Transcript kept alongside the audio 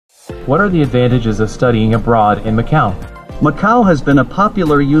What are the advantages of studying abroad in Macau? Macau has been a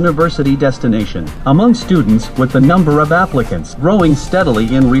popular university destination among students, with the number of applicants growing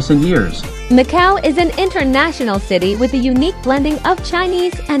steadily in recent years. Macau is an international city with a unique blending of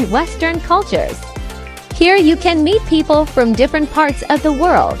Chinese and Western cultures. Here you can meet people from different parts of the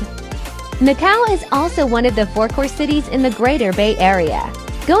world. Macau is also one of the 4 core cities in the Greater Bay Area.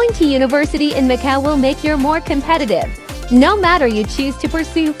 Going to university in Macau will make you more competitive, no matter you choose to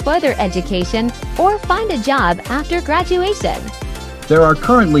pursue further education or find a job after graduation. There are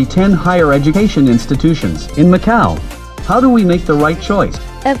currently 10 higher education institutions in Macau. How do we make the right choice?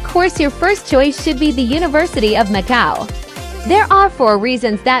 Of course, your first choice should be the University of Macau. There are 4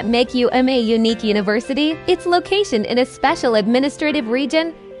 reasons that make UMA a unique university: its location in a special administrative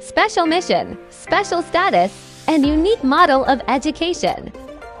region, special mission, special status, and unique model of education.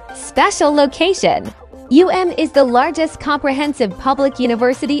 Special location. UM is the largest comprehensive public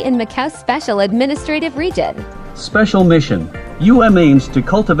university in Macau's special administrative region. Special mission. UM aims to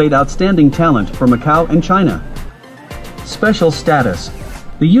cultivate outstanding talent for Macau and China. Special status.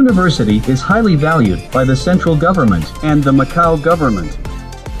 The university is highly valued by the central government and the Macau government.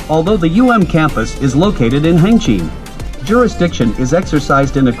 Although the UM campus is located in Hengqin, jurisdiction is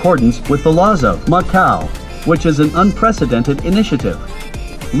exercised in accordance with the laws of Macau, which is an unprecedented initiative.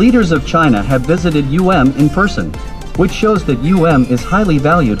 Leaders of China have visited UM in person, which shows that UM is highly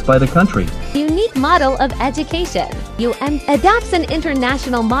valued by the country. Unique model of education. UM adopts an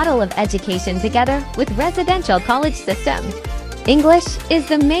international model of education together with residential college system. English is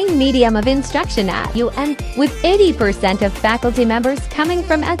the main medium of instruction at UM, with 80% of faculty members coming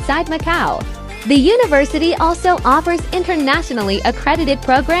from outside Macau. The university also offers internationally accredited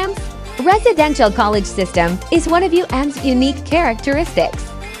programs. Residential college system is one of UM's unique characteristics.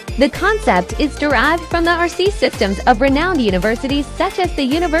 The concept is derived from the RC systems of renowned universities such as the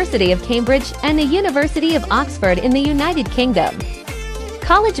University of Cambridge and the University of Oxford in the United Kingdom.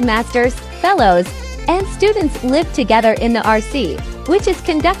 College masters, fellows, and students live together in the RC, which is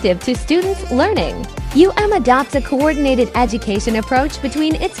conducive to students' learning. UM adopts a coordinated education approach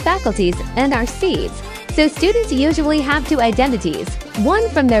between its faculties and RCs, so students usually have 2 identities, one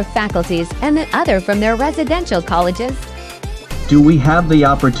from their faculties and the other from their residential colleges. Do we have the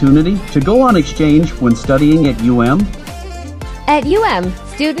opportunity to go on exchange when studying at UM? At UM,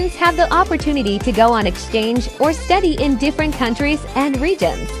 students have the opportunity to go on exchange or study in different countries and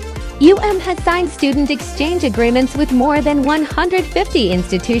regions. UM has signed student exchange agreements with more than 150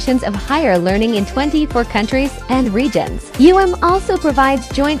 institutions of higher learning in 24 countries and regions. UM also provides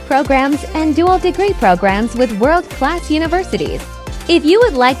joint programs and dual degree programs with world-class universities. If you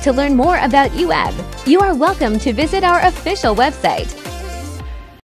would like to learn more about UM, you are welcome to visit our official website